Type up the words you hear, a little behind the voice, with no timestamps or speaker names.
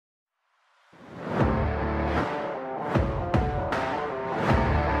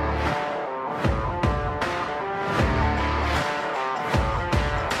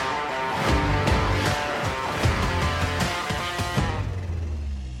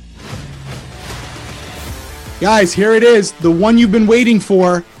Guys, here it is. The one you've been waiting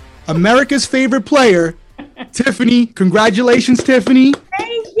for. America's favorite player, Tiffany. Congratulations, Tiffany.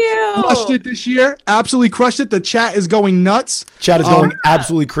 Thank you. Crushed it this year. Absolutely crushed it. The chat is going nuts. Chat is going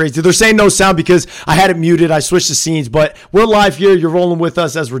absolutely crazy. They're saying no sound because I had it muted. I switched the scenes, but we're live here. You're rolling with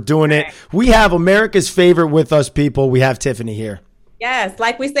us as we're doing it. We have America's favorite with us, people. We have Tiffany here. Yes,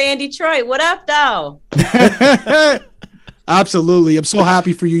 like we say in Detroit. What up, though? Absolutely. I'm so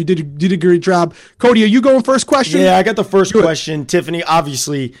happy for you. You did a great job. Cody, are you going first question? Yeah, I got the first question. Tiffany,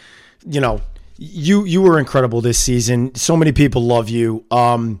 obviously, you were incredible this season. So many people love you.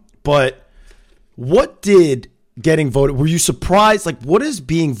 But what did getting voted? Were you surprised? Like, what is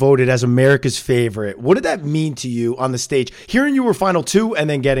being voted as America's favorite? What did that mean to you on the stage? Hearing you were final two and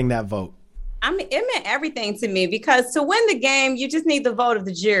then getting that vote. I mean, it meant everything to me because to win the game, you just need the vote of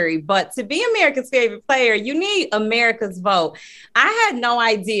the jury. But to be America's favorite player, you need America's vote. I had no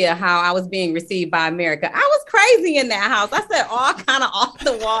idea how I was being received by America. I was crazy in that house. I said all kind of off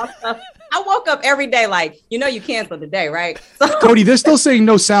the wall stuff. I woke up every day like, you canceled today, right? So, Cody, they're still saying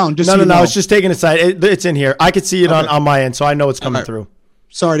no sound. No. It's just taking a side. It's in here. I could see it on my end, so I know it's coming through.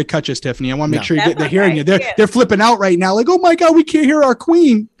 Sorry to cut you, Tiffany. I want to make sure they're hearing you. They're flipping out right now. Like, oh my God, we can't hear our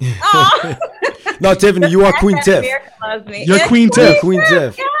queen. Oh. No, Tiffany, you are Queen Tiff. You're Queen Tiff. Queen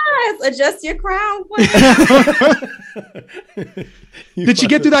Tiff. Yes, adjust your crown. Did she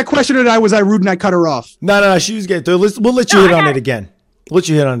get through that question, or was I rude and I cut her off? No. She was getting through. We'll let you hit on it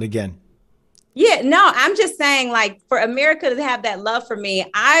again. Yeah, no, I'm just saying, like, for America to have that love for me,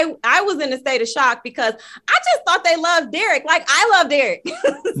 I was in a state of shock because I just thought they loved Derrick. Like, I love Derrick.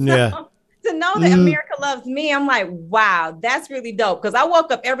 Yeah. To know that America loves me, I'm like, wow, that's really dope. Because I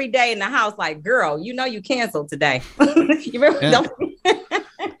woke up every day in the house like, girl, you canceled today. You remember?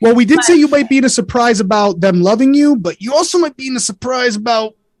 Well, we did say you might be in a surprise about them loving you, but you also might be in a surprise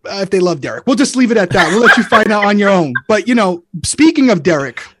about if they love Derrick. We'll just leave it at that. We'll let you find out on your own. But, speaking of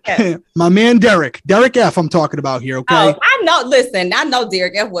Derrick, my man Derrick F. I'm talking about here, okay? Oh, I know. Listen, I know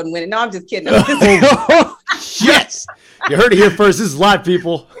Derrick F. wouldn't win it. No, I'm just kidding. Yes. You heard it here first. This is live,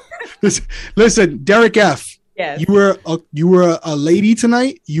 people. Listen, Derrick F. Yes. You were a lady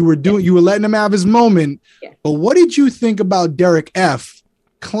tonight. You were letting him have his moment. Yes. But what did you think about Derrick F.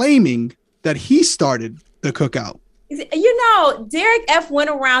 claiming that he started the cookout? Derrick F. went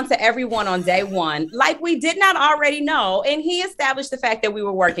around to everyone on day one like we did not already know. And he established the fact that we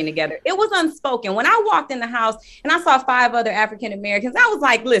were working together. It was unspoken. When I walked in the house and I saw 5 other African Americans, I was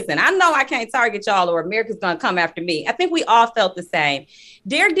like, listen, I know I can't target y'all or America's going to come after me. I think we all felt the same.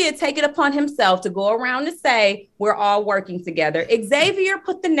 Derrick did take it upon himself to go around and say, we're all working together. Xavier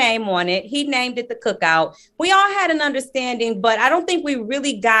put the name on it. He named it the Cookout. We all had an understanding, but I don't think we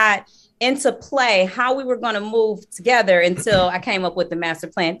really got into play how we were going to move together until I came up with the master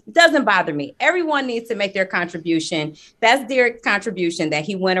plan. It doesn't bother me. Everyone needs to make their contribution. That's Derrick's contribution, that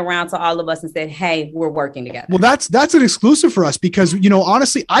he went around to all of us and said, hey, we're working together. Well, that's an exclusive for us because,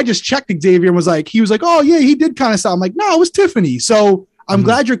 honestly, I just checked Xavier and was like, oh yeah, he did kind of sound like, no, it was Tiffany. So I'm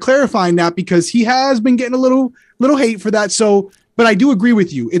glad you're clarifying that because he has been getting a little hate for that. So, but I do agree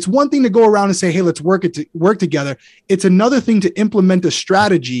with you. It's one thing to go around and say, hey, let's work together. It's another thing to implement a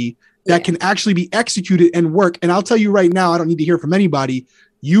strategy that can actually be executed and work. And I'll tell you right now, I don't need to hear from anybody.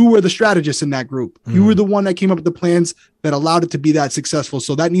 You were the strategist in that group. You were the one that came up with the plans that allowed it to be that successful.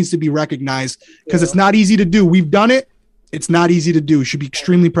 So that needs to be recognized because it's not easy to do. We've done it. It's not easy to do. You should be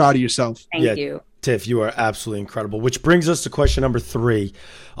extremely proud of yourself. Thank you. Tiff, you are absolutely incredible, which brings us to question number 3,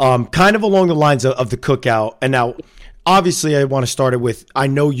 kind of along the lines of the cookout. And now, obviously, I want to start it with, I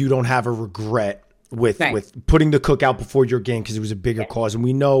know you don't have a regret with putting the cookout before your game because it was a bigger cause. And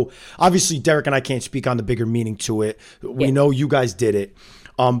we know, obviously, Derrick and I can't speak on the bigger meaning to it. We know you guys did it.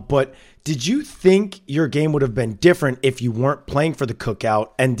 But did you think your game would have been different if you weren't playing for the cookout?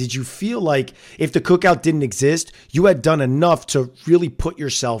 And did you feel like if the cookout didn't exist, you had done enough to really put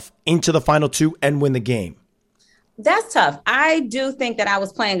yourself into the final 2 and win the game? That's tough. I do think that I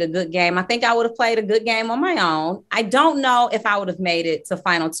was playing a good game. I think I would have played a good game on my own. I don't know if I would have made it to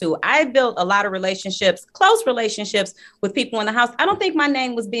final 2. I built a lot of relationships, close relationships with people in the house. I don't think my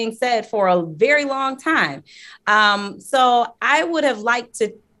name was being said for a very long time. So I would have liked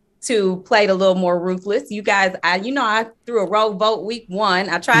to play a little more ruthless. You guys, I threw a rogue vote week 1.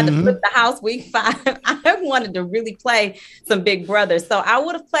 I tried to flip the house week 5. I wanted to really play some big brothers. So I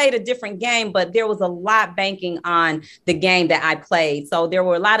would have played a different game, but there was a lot banking on the game that I played. So there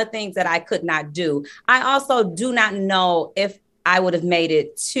were a lot of things that I could not do. I also do not know if I would have made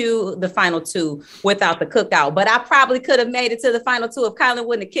it to the final 2 without the cookout, but I probably could have made it to the final 2 if Kylan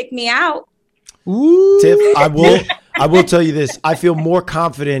wouldn't have kicked me out. Ooh. Tiff, I will tell you this. I feel more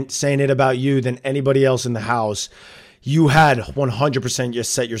confident saying it about you than anybody else in the house. You had 100%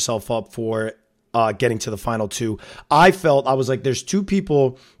 just set yourself up for getting to the final two. I was like, there's two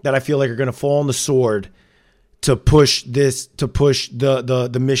people that I feel like are going to fall on the sword to push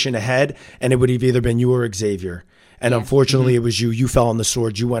the mission ahead, and it would have either been you or Xavier. And unfortunately, it was you. You fell on the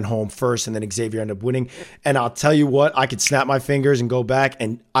sword. You went home first, and then Xavier ended up winning. And I'll tell you what, I could snap my fingers and go back,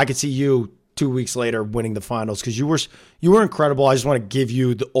 and I could see you 2 weeks later winning the finals because you were incredible. I just want to give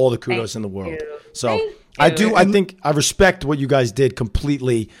you all the kudos in the world. So I think I respect what you guys did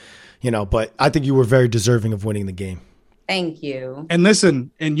completely, but I think you were very deserving of winning the game. Thank you. And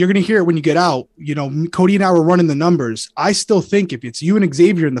listen, and you're going to hear it when you get out. Cody and I were running the numbers. I still think if it's you and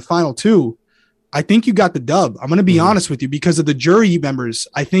Xavier in the final two, I think you got the dub. I'm going to be honest with you because of the jury members.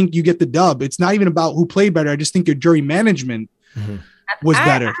 I think you get the dub. It's not even about who played better. I just think your jury management was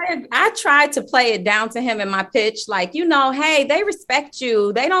better. I tried to play it down to him in my pitch. Like, hey, they respect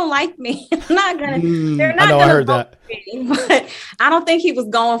you. They don't like me. They're not going to vote me. But I don't think he was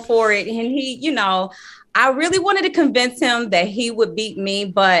going for it. And he, I really wanted to convince him that he would beat me,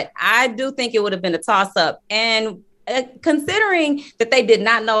 but I do think it would have been a toss up. And considering that they did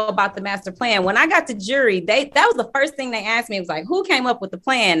not know about the master plan, when I got to jury, that was the first thing they asked me. It was like, who came up with the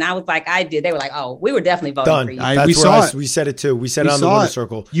plan? And I was like, I did. They were like, oh, we were definitely voting for you. We saw it. We said it too. We said it on the winner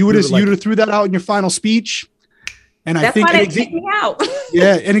circle. You would have threw that out in your final speech. And that's why they kicked me out.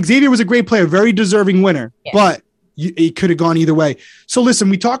 Yeah. And Xavier was a great player, very deserving winner, but it could have gone either way. So listen,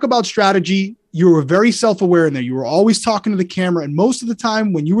 we talk about strategy. You were very self-aware in there. You were always talking to the camera. And most of the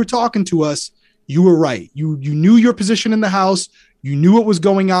time when you were talking to us, you were right. You knew your position in the house. You knew what was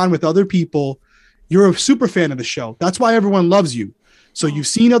going on with other people. You're a super fan of the show. That's why everyone loves you. So you've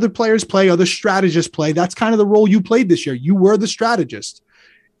seen other players play, other strategists play. That's kind of the role you played this year. You were the strategist.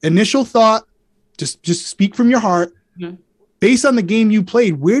 Initial thought, just speak from your heart. Mm-hmm. Based on the game you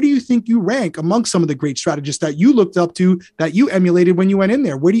played, where do you think you rank amongst some of the great strategists that you looked up to, that you emulated when you went in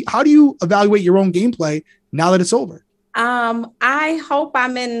there? How do you evaluate your own gameplay now that it's over? I hope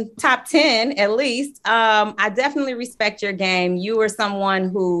I'm in top 10 at least. I definitely respect your game. You were someone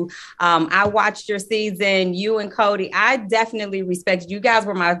who I watched your season, you and Cody. I definitely respect you. You guys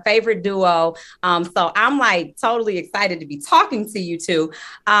were my favorite duo. So I'm like totally excited to be talking to you two.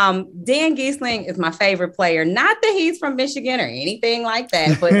 Dan Giesling is my favorite player. Not that he's from Michigan or anything like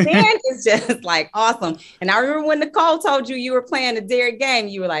that, but Dan is just like awesome. And I remember when Nicole told you were playing the Derrick game,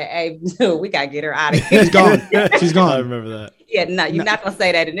 you were like, hey, we got to get her out of here. She's gone. She's gone. I remember that. Yeah, no, you're not going to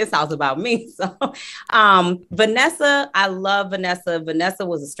say that in this house about me. So Vanessa, I love Vanessa. Vanessa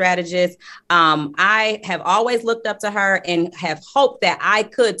was a strategist. I have always looked up to her and have hoped that I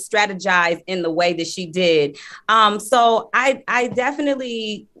could strategize in the way that she did. So I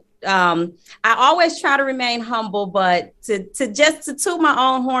definitely, I always try to remain humble, but to toot my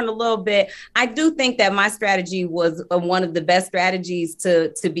own horn a little bit, I do think that my strategy was one of the best strategies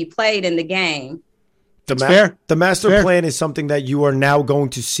to be played in the game. The master plan is something that you are now going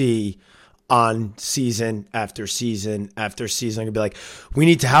to see on season after season after season. You'll be like, we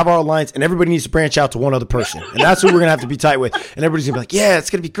need to have our alliance, and everybody needs to branch out to one other person. And that's who we're going to have to be tight with. And everybody's going to be like, yeah, it's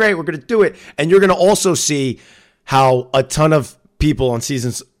going to be great. We're going to do it. And you're going to also see how a ton of people on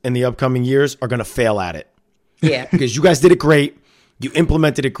seasons in the upcoming years are going to fail at it. Yeah. Because you guys did it great. You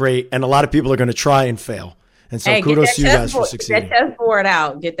implemented it great. And a lot of people are going to try and fail. And so kudos to you guys for succeeding. Get that chessboard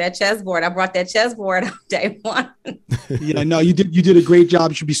out. Get that chessboard. I brought that chessboard out day one. Yeah, no, you did a great job.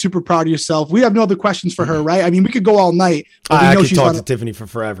 You should be super proud of yourself. We have no other questions for her, right? I mean, we could go all night. I could talk to Tiffany for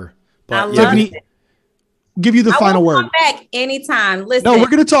forever. But I love it. Give you the final word. Come back anytime. Listen. No, we're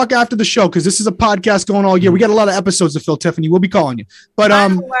going to talk after the show because this is a podcast going all year. We got a lot of episodes to fill, Tiffany. We'll be calling you. But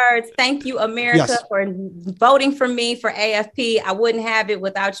final words. Thank you, America, for voting for me for AFP. I wouldn't have it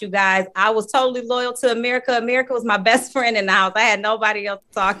without you guys. I was totally loyal to America. America was my best friend in the house. I had nobody else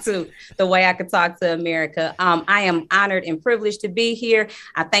to talk to the way I could talk to America. I am honored and privileged to be here.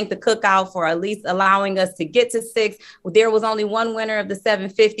 I thank the Cookout for at least allowing us to get to 6. There was only one winner of the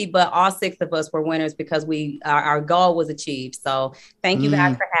 750, but all 6 of us were winners because our goal was achieved. So thank you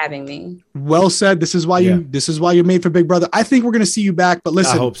guys for having me. Well said. This is why you're made for Big Brother. I think we're going to see you back, but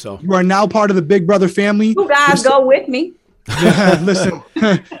listen, I hope so. You are now part of the Big Brother family. You guys go with me.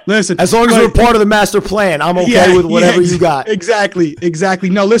 Listen. As long as we're part of the master plan, I'm okay with whatever you got. Exactly.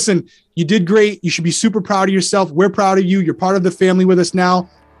 No, listen, you did great. You should be super proud of yourself. We're proud of you. You're part of the family with us now.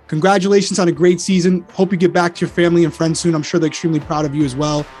 Congratulations on a great season. Hope you get back to your family and friends soon. I'm sure they're extremely proud of you as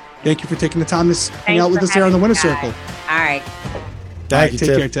well. Thank you for taking the time to hang out with us here on the Winner Circle. All right. Thank you,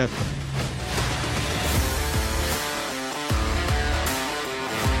 Take care, Tiff.